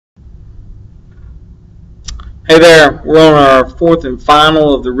Hey there, we're on our fourth and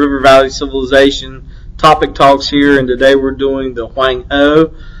final of the River Valley Civilization topic talks here, and today we're doing the Huang He.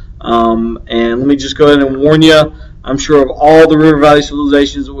 And let me just go ahead and warn you, I'm sure of all the River Valley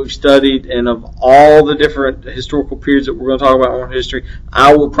civilizations that we've studied and of all the different historical periods that we're going to talk about in history,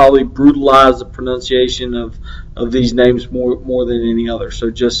 I will probably brutalize the pronunciation of these names more than any other.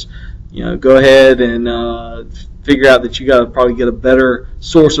 So just go ahead and figure out that you got to probably get a better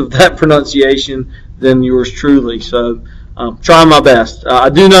source of that pronunciation than yours truly. So try my best.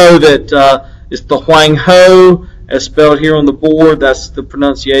 I do know that it's the Huang He as spelled here on the board. That's the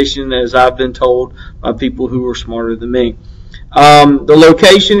pronunciation as I've been told by people who are smarter than me. The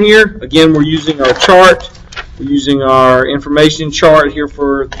location here, again, we're using our chart. We're using our information chart here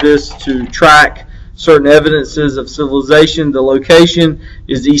for this to track certain evidences of civilization. The location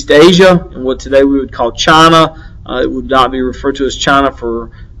is East Asia, and what today we would call China. It would not be referred to as China for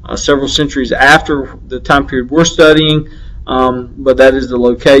several centuries after the time period we're studying, but that is the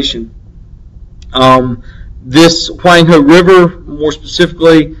location. This Huang He River, more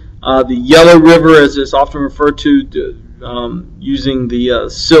specifically the Yellow River, as it's often referred to, using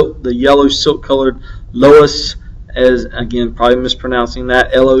the yellow silk-colored loess, as again probably mispronouncing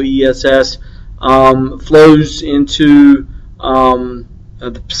that, L-O-E-S-S, flows into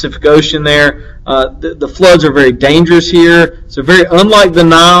the Pacific Ocean there. The floods are very dangerous here. So very unlike the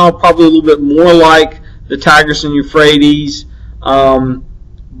Nile, probably a little bit more like the Tigris and Euphrates.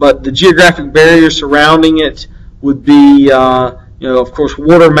 But the geographic barrier surrounding it would be, of course,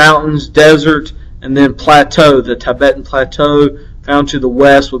 water, mountains, desert, and then plateau. The Tibetan Plateau found to the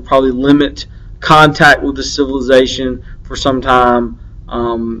west would probably limit contact with the civilization for some time,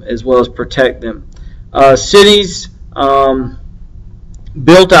 as well as protect them. Cities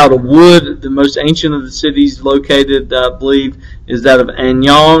built out of wood. The most ancient of the cities located, I believe, is that of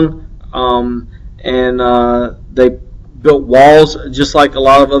Anyang, and they built walls just like a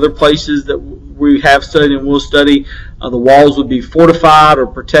lot of other places that we have studied and will study. The walls would be fortified or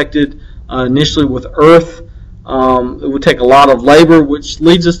protected initially with earth. It would take a lot of labor, which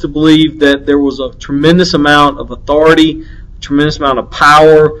leads us to believe that there was a tremendous amount of authority, a tremendous amount of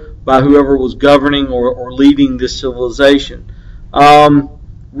power by whoever was governing or leading this civilization.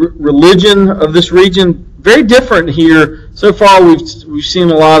 Religion of this region, very different here. So far we've seen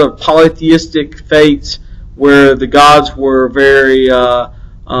a lot of polytheistic faiths where the gods were very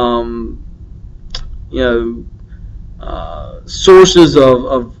sources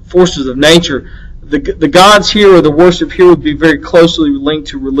of forces of nature. The gods here, or the worship here, would be very closely linked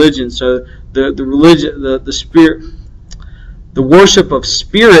to religion. So the spirit, the worship of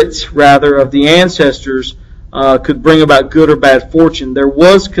spirits, rather, of the ancestors could bring about good or bad fortune. There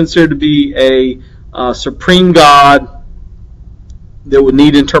was considered to be a supreme god that would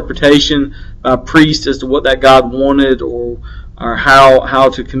need interpretation by a priest as to what that god wanted or how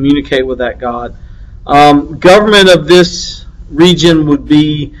to communicate with that god. Government of this region would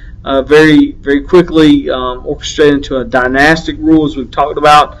be very, very quickly orchestrated into a dynastic rule, as we've talked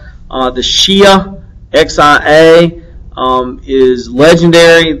about. The Xia, X-I-A, is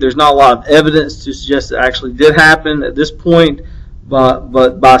legendary. There's not a lot of evidence to suggest it actually did happen at this point, but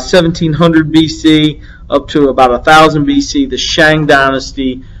by 1700 BC up to about 1000 BC, the Shang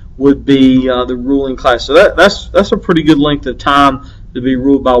dynasty would be the ruling class. So that's a pretty good length of time to be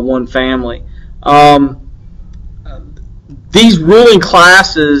ruled by one family. These ruling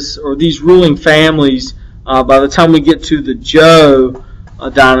classes, or these ruling families, by the time we get to the Zhou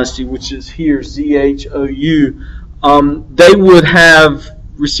dynasty, which is here, Z-H-O-U, they would have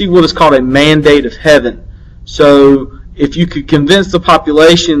received what is called a mandate of heaven. So if you could convince the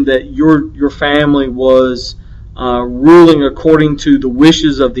population that your family was ruling according to the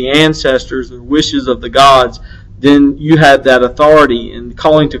wishes of the ancestors, the wishes of the gods, then you had that authority. And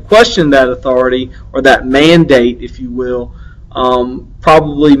calling to question that authority, or that mandate, if you will,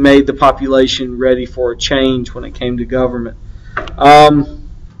 probably made the population ready for a change when it came to government.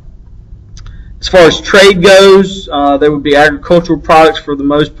 As far as trade goes, there would be agricultural products for the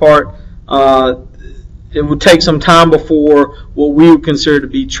most part. It would take some time before what we would consider to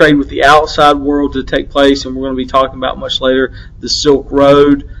be trade with the outside world to take place, and we're going to be talking about much later the Silk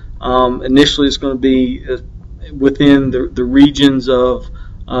Road. Initially, it's going to be within the regions of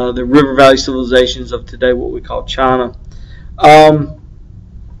the River Valley civilizations of today, what we call China.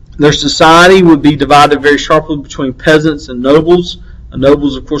 Their society would be divided very sharply between peasants and nobles.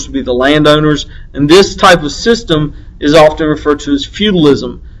 Nobles, of course, would be the landowners, and this type of system is often referred to as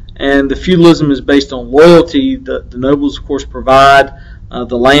feudalism. And the feudalism is based on loyalty. The nobles, of course, provide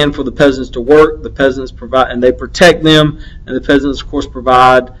the land for the peasants to work. The peasants provide, and they protect them. And the peasants, of course,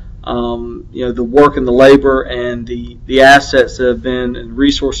 provide the work and the labor and the assets that have been and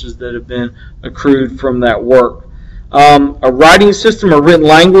resources that have been accrued from that work. A writing system or written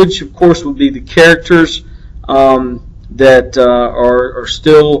language, of course, would be the characters that are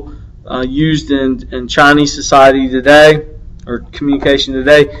still used in Chinese society today, or communication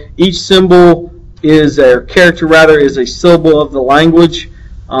today. Each symbol is a character, rather, is a syllable of the language.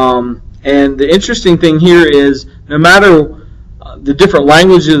 And the interesting thing here is, no matter the different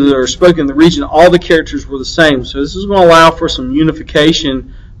languages that are spoken in the region, all the characters were the same. So this is going to allow for some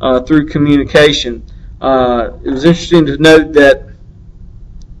unification through communication. It was interesting to note that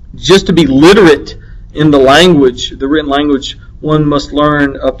just to be literate in the language, the written language, one must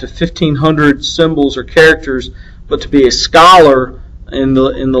learn up to 1,500 symbols or characters, but to be a scholar in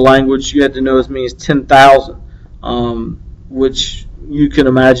the language, you had to know as many as 10,000, which you can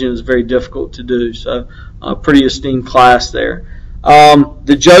imagine is very difficult to do. So a pretty esteemed class there.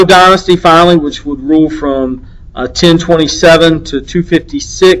 The Zhou dynasty, finally, which would rule from 1027 to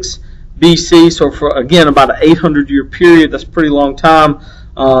 256 BC, so for, again, about an 800-year period. That's a pretty long time.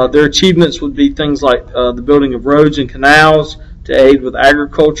 Their achievements would be things like the building of roads and canals to aid with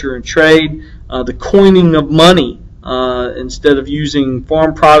agriculture and trade, the coining of money instead of using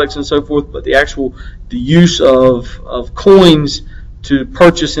farm products and so forth, but the use of coins to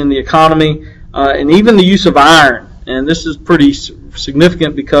purchase in the economy, and even the use of iron. And this is pretty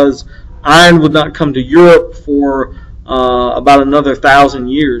significant because iron would not come to Europe for about another 1,000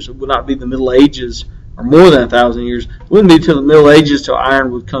 years. It would not be the Middle Ages, or more than 1,000 years. It wouldn't be till the Middle Ages till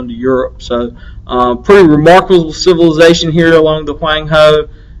iron would come to Europe. So pretty remarkable civilization here along the Huang He,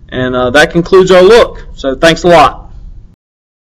 and that concludes our look. So thanks a lot.